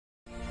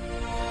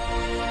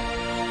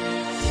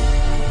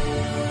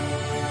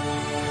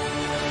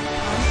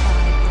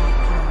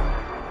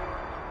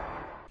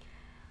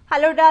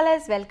Hello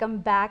Dallas, welcome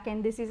back,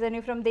 and this is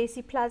Anu from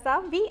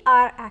Desiplaza. We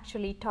are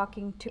actually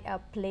talking to a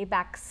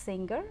playback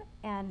singer,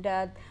 and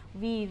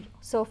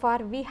so far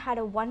we had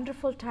a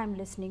wonderful time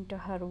listening to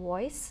her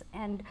voice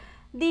and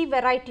the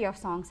variety of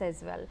songs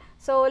as well.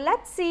 So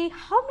let's see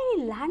how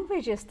many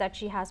languages that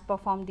she has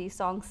performed these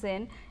songs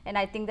in, and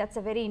I think that's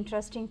a very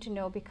interesting to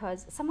know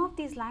because some of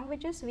these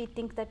languages we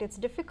think that it's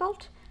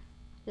difficult.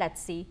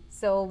 Let's see.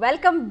 So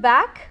welcome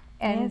back.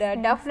 And yes.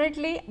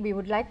 Definitely we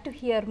would like to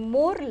hear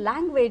more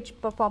language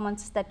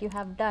performances that you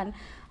have done.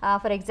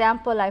 For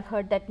example, I've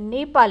heard that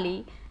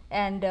Nepali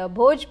and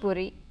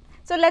Bhojpuri.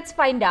 So let's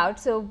find out.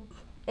 So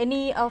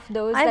any of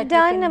those I've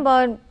done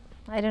about,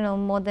 I don't know,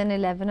 more than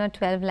 11 or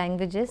 12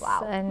 languages.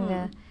 Wow.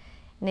 And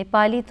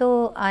Nepali,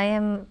 though, I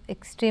am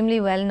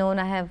extremely well known.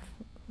 I have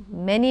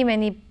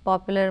many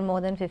popular, more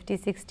than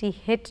 50-60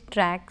 hit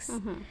tracks.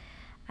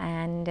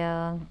 And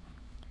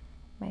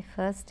my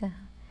first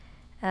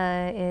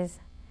is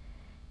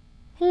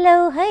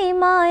लौ है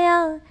माया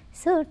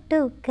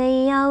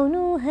सुटुकै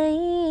आउनु है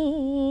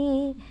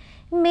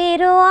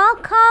मेरो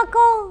आँखा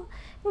को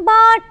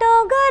बाटो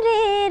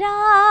गरेर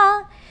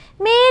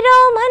मेरो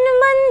मन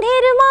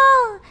मन्दिरमा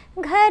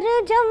घर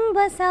जम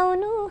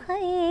बसाउनु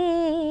है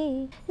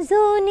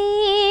जुनी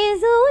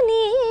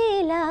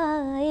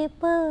जुनीलाई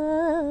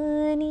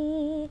पनि.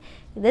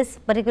 This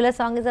particular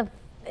song is a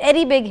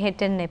very big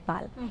hit in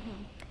Nepal.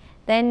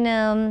 Then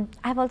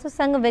I have also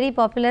sung a very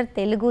popular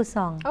Telugu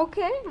song.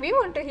 Okay, we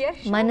want to hear.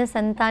 Sure.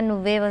 Manasanta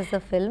Nuve was the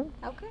film.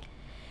 Okay.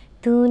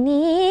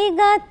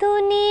 Tuniga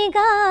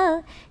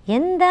tuniga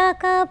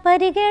yendaka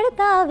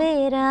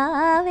parigeldave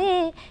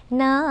rave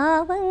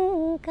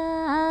navanka.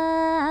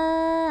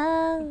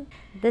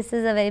 This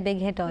is a very big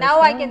hit also. Now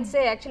I can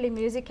say actually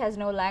music has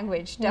no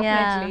language,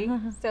 definitely.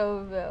 Yeah.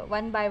 So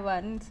one by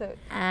one. So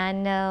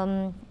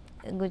and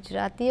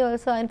Gujarati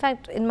also. In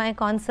fact, in my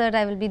concert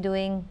I will be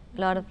doing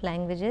a lot of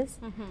languages.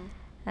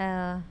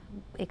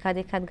 एक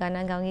आध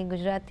गाना गाऊंगी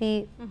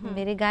गुजराती.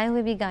 मेरे गाए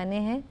हुए भी गाने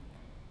हैं.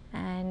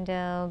 And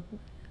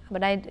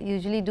but I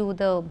usually do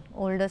the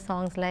older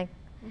songs like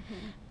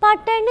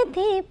Patan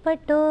थी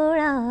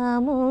पटोड़ा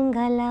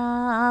मूंगला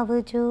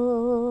आवजो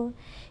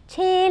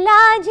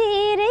छेला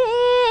जी रे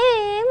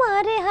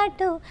मारे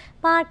हटो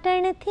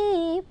पाटन थी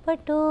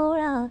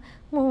पटोड़ा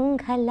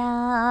मूंगला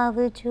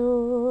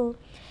आवजो.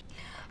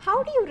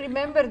 How do you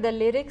remember the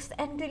lyrics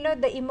and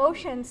the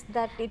emotions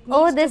that it needs to bring?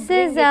 Oh, this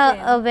is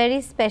a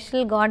very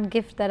special God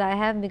gift that I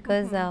have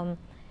because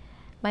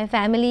my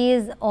family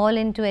is all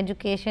into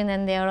education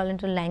and they are all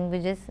into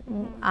languages.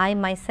 I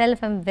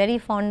myself am very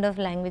fond of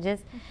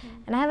languages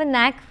and I have a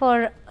knack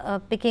for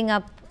picking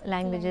up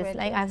languages.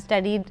 Like I've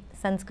studied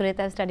Sanskrit,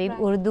 I've studied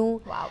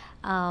Urdu. Wow.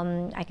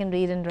 I can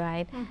read and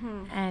write.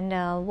 And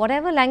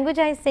whatever language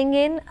I sing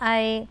in,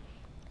 I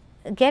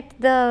get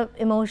the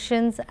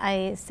emotions,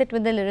 I sit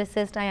with the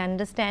lyricist, I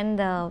understand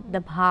the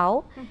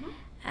bhav,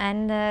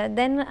 and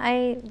then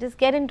I just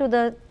get into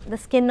the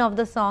skin of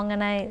the song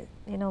and I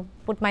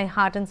put my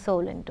heart and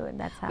soul into it.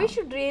 That's how. We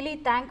should really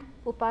thank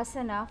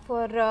Upasana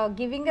for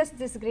giving us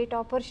this great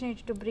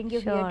opportunity to bring you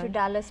here to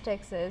Dallas,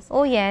 Texas.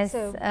 Oh yes,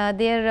 so,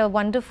 they're a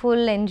wonderful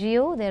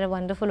NGO, they're a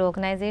wonderful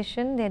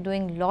organization, they're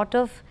doing a lot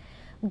of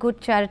good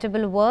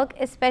charitable work,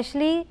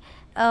 especially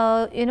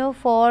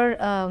for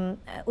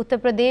Uttar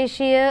Pradesh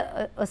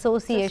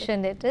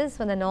Association, it is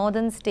for the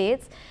northern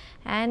states,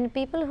 and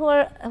people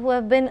who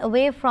have been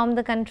away from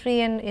the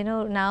country and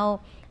now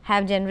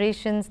have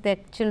generations, their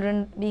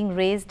children being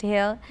raised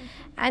here,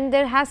 and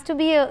there has to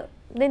be a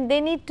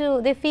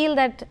they feel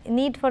that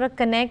need for a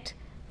connect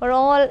for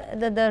all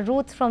the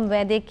roots from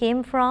where they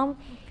came from,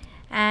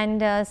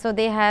 and so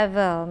they have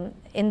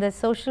in the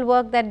social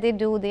work that they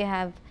do, they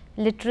have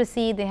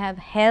literacy, they have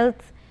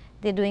health.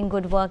 They're doing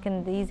good work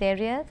in these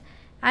areas,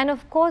 and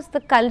of course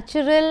the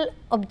cultural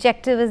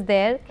objective is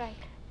there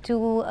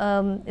to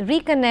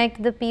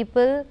reconnect the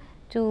people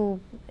to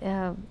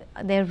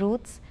their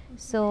roots.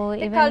 So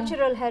the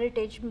cultural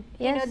heritage,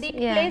 yes,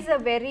 plays a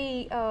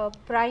very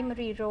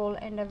primary role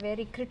and a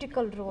very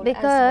critical role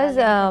because as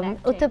well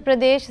Uttar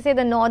Pradesh, say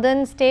the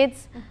northern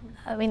states,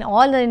 I mean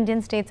all the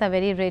Indian states are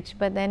very rich,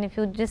 but then if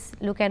you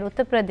just look at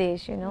Uttar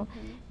Pradesh,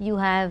 you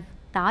have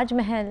Taj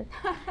Mahal,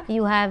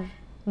 you have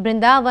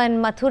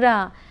Vrindavan,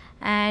 Mathura,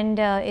 and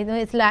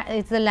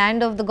it's the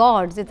land of the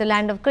gods, it's the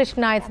land of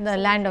Krishna, it's the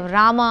land of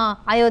Rama,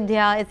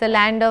 Ayodhya, it's the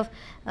land of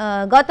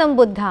Gautam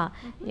Buddha,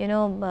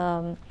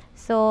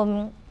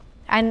 so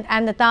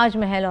and the Taj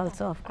Mahal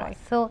also, of course.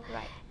 So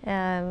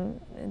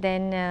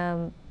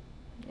then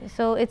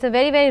so it's a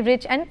very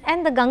rich,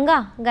 and the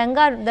Ganga,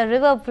 the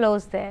river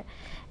flows there,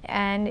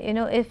 and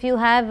if you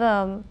have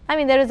I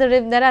mean there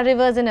are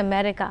rivers in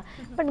America,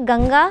 but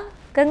Ganga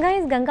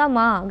is Ganga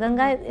Ma.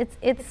 Ganga,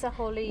 it's a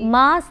holy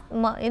Ma,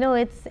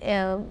 it's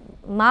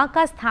Ma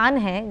ka sthan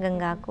hai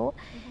Ganga ko.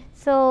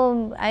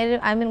 So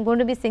I'm going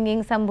to be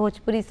singing some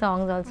Bhojpuri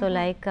songs also,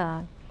 like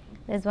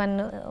there's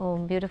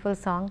one beautiful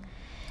song.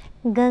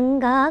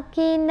 Ganga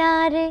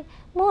kinare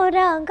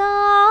mora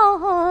gaon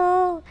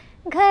ho,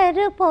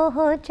 घर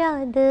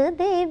पहुँचा दे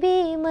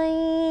देवी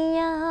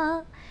मैया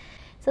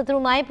So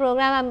through my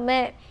program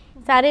मैं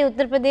सारे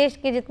उत्तर प्रदेश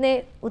के जितने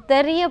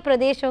उत्तरीय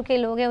प्रदेशों के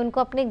लोग हैं उनको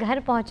अपने घर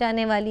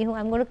पहुंचाने वाली हूँ.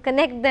 I'm going to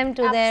connect them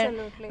to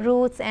Absolutely. their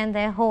roots and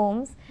their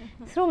homes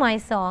through my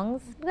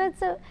songs,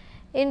 because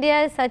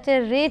India is such a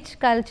rich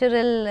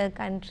cultural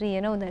country.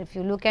 You know that if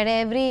you look at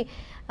every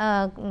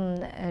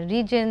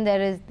region,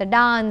 there is the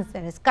dance,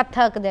 there is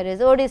Kathak, there is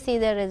Odissi,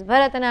 there is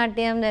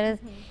Bharatanatyam, there is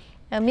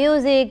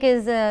music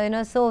is you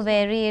know, so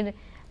varied.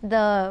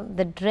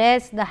 The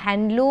dress, the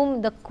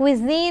handloom, the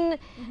cuisine.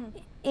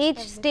 Each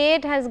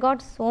state has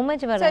got so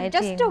much variety.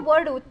 So just a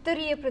word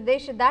Uttariya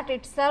Pradesh, that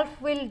itself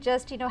will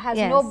just, you know, has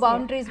no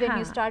boundaries when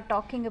you start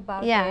talking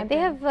about it. Yeah, they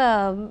have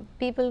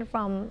people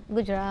from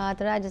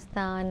Gujarat,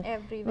 Rajasthan,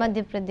 everywhere.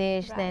 Madhya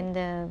Pradesh, then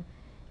the,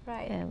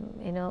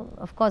 you know,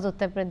 of course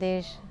Uttar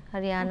Pradesh,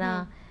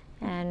 Haryana,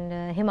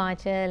 and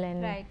Himachal,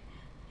 and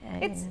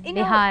it's, you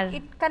Bihar. know,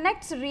 it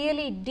connects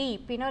really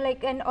deep, you know,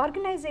 like an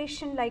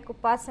organization like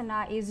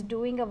Upasana is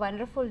doing a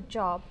wonderful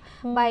job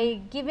by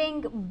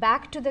giving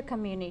back to the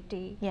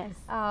community. Yes.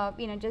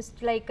 You know,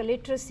 just like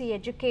literacy,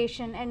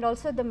 education, and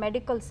also the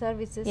medical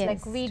services.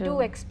 Like we do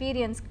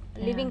experience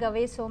living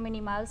away so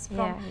many miles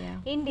from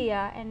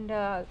India and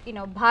you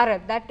know,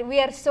 Bharat, that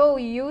we are so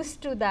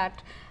used to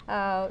that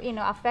you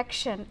know,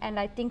 affection, and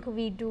I think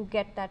we do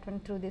get that one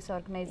through this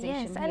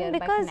organization. Yes, and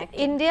because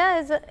India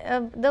is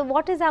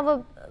what is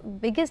our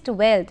biggest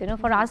wealth, you know,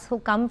 for us who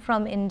come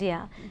from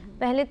India.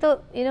 Pehle to,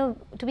 you know,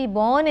 to be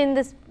born in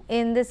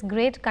this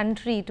great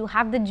country, to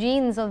have the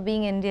genes of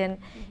being Indian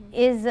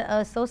is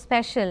so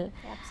special.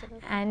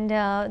 Absolutely. And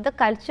the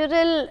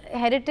cultural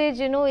heritage,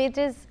 you know, it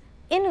is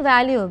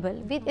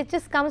invaluable. It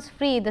just comes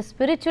free. The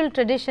spiritual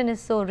tradition is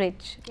so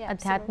rich.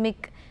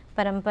 Adhyatmik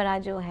parampara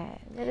jo hai.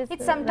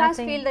 It sometimes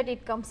feel that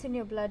it comes in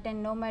your blood,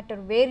 and no matter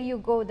where you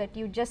go, that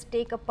you just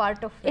take a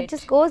part of it. It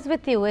just goes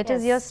with you. It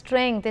is your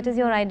strength. It is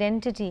your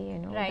identity. You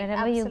know,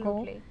 wherever you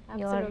go,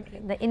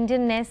 the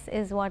Indianness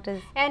is what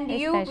is. And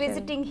you special.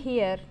 Visiting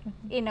here,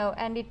 you know,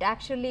 and it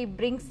actually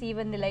brings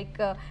even like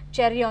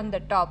cherry on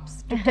the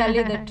tops, to tell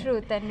you the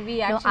truth. And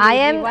we actually.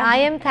 No, I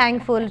am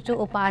thankful to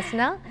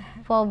Upasana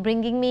for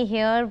bringing me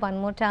here one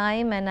more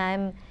time,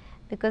 and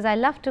because I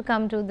love to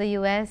come to the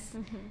US.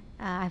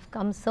 I've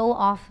come so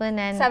often,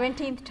 and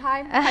 17th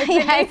time.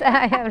 Yes,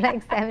 I have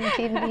like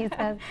 17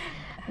 visas.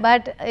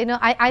 But you know,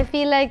 I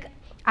feel like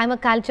I'm a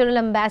cultural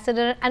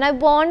ambassador, and I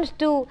want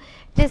to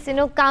just, you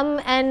know,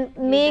 come and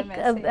make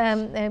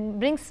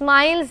bring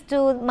smiles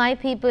to my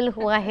people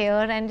who are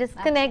here, and just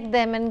connect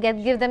them and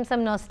give them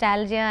some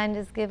nostalgia, and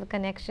just give a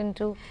connection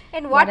to.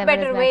 And what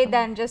better way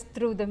than just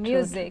through the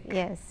music?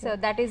 Yes. So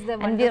that is the.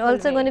 And we're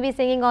also going to be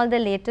singing all the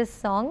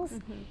latest songs.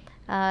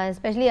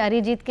 Especially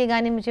Arijit के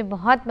गाने मुझे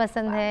बहुत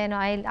पसंद है.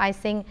 And I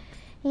sing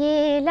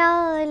ये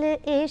लाल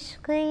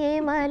इश्क ये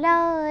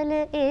मलाल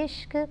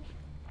इश्क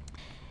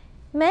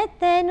मैं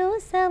तेनू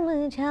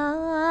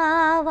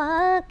समझावा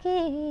के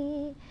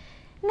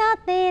ना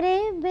तेरे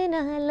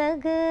बिना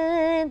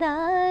लगदा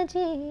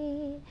जी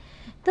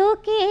तू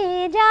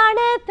की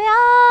जाने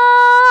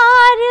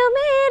प्यार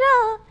मेरा.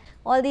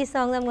 All these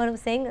songs I'm going to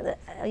sing.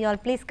 You all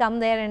please come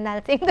there and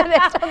I'll sing the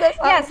rest of the songs.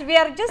 Yes, we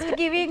are just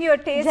giving you a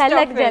taste of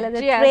it. The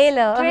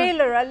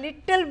trailer, a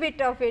little bit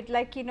of it.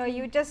 Like, you know,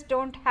 you just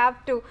don't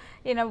have to,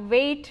 you know,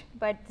 wait.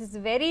 But it's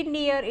very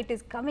near. It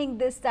is coming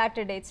this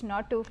Saturday. It's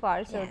not too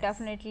far. So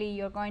definitely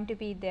you're going to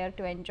be there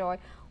to enjoy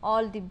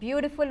all the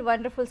beautiful,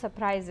 wonderful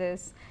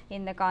surprises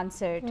in the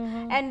concert.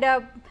 And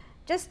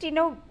just, you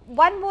know,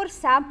 one more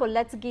sample,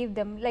 let's give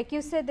them. Like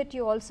you said that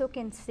you also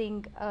can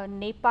sing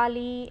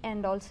Nepali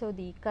and also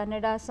the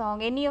Kannada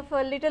song. Any of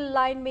a little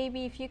line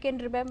maybe, if you can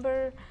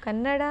remember?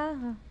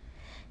 Kannada?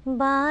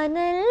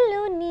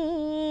 Banallu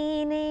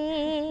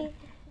neene,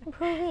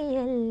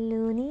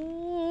 bhuviyallu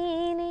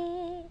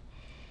neene,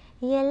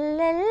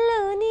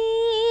 yellallu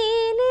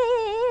neene,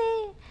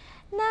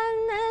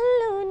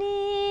 nannallu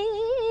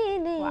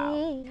neene.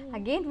 Wow.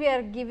 Again, we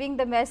are giving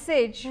the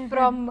message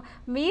from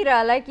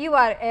Meera, like you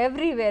are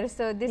everywhere.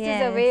 So this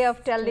is a way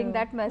of telling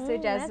that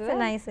message as well. That's a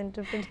nice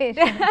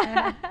interpretation.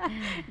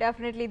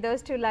 Definitely,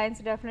 those two lines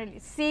definitely.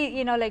 See,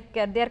 you know, like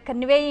they are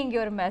conveying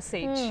your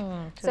message.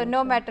 So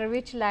no matter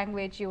which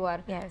language you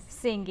are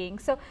singing.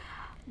 So,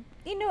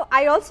 you know,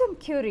 I also am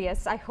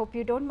curious. I hope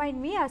you don't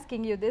mind me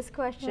asking you this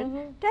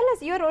question. Tell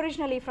us, you are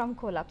originally from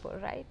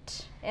Kolhapur,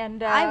 right?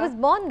 And I was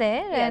born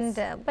there, and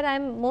but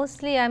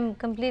I'm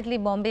completely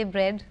Bombay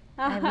bred.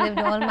 I've lived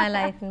all my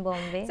life in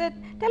Bombay. So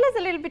tell us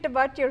a little bit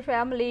about your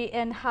family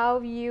and how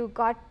you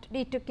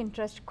took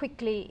interest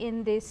quickly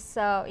in this,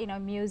 you know,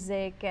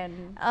 music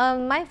and.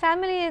 My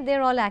family,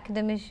 they're all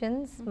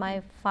academicians.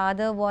 My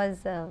father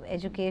was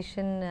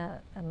education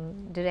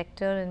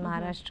director in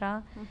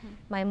Maharashtra.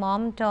 My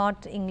mom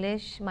taught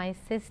English. My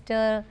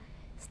sister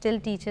still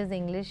teaches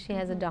English. She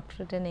has a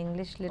doctorate in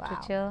English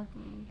literature.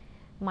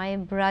 My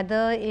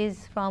brother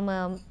is from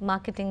a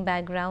marketing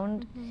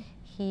background.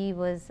 He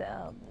was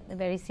a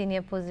very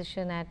senior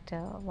position at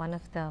one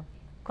of the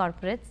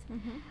corporates.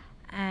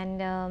 And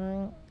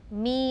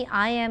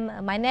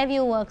my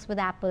nephew works with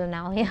Apple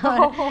now here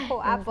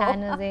in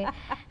San Jose.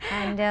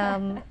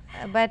 And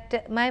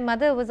but my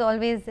mother was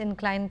always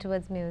inclined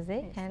towards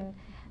music, and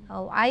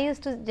I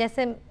used to just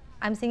say,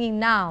 I'm singing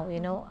now, you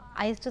know.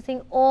 I used to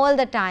sing all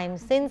the time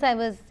since I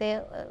was,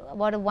 say,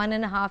 about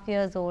 1.5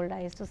 years old.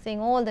 I used to sing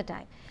all the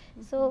time.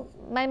 So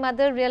my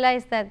mother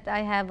realized that I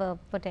have a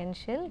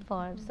potential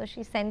for, so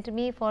she sent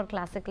me for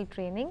classical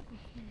training,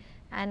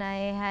 and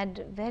I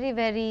had very,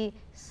 very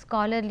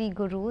scholarly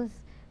gurus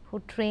who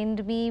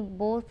trained me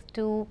both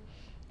to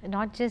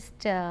not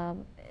just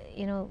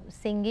you know,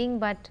 singing,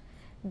 but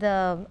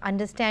the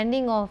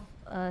understanding of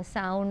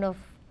sound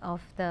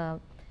of the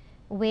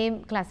way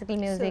classical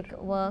music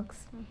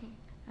works.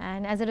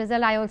 And as a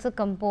result, I also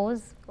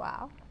compose.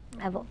 Wow.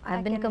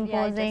 I've been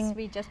composing. Yeah,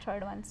 we just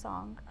heard one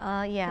song.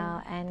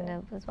 Yeah,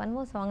 and there's one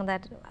more song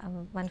that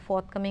one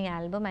forthcoming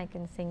album. I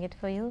can sing it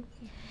for you.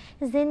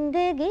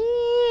 Zindagi,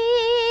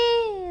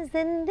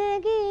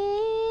 zindagi,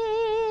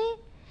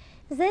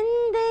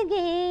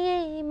 zindagi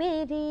ye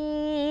meri,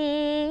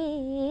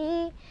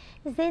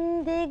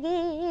 zindagi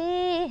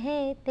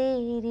hai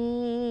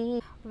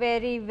teri.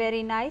 Very,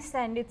 very nice,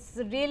 and it's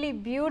really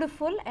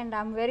beautiful, and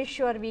I'm very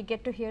sure we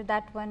get to hear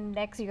that one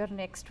your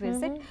next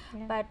visit.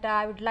 Yeah. But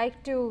I would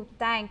like to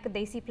thank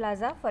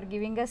Desiplaza for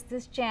giving us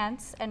this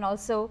chance, and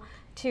also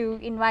to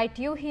invite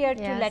you here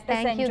to let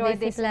us enjoy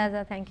this. Thank you,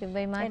 Desiplaza. Thank you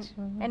very much.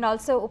 And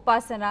also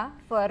Upasana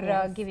for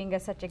giving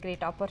us such a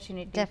great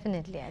opportunity.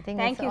 Definitely, I think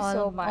thank you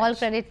so much. All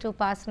credit to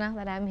Upasana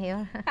that I'm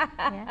here.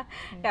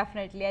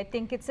 Definitely, I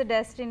think it's a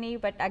destiny,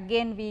 but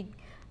again we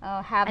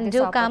have and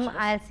this do come.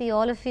 I'll see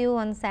all of you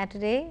on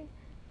Saturday.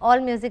 All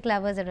music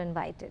lovers are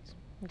invited.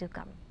 Do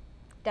come.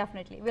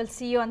 Definitely, we'll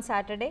see you on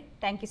Saturday.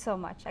 Thank you so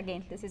much.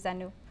 Again, this is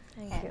Anu.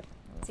 Thank you.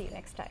 See you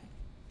next time.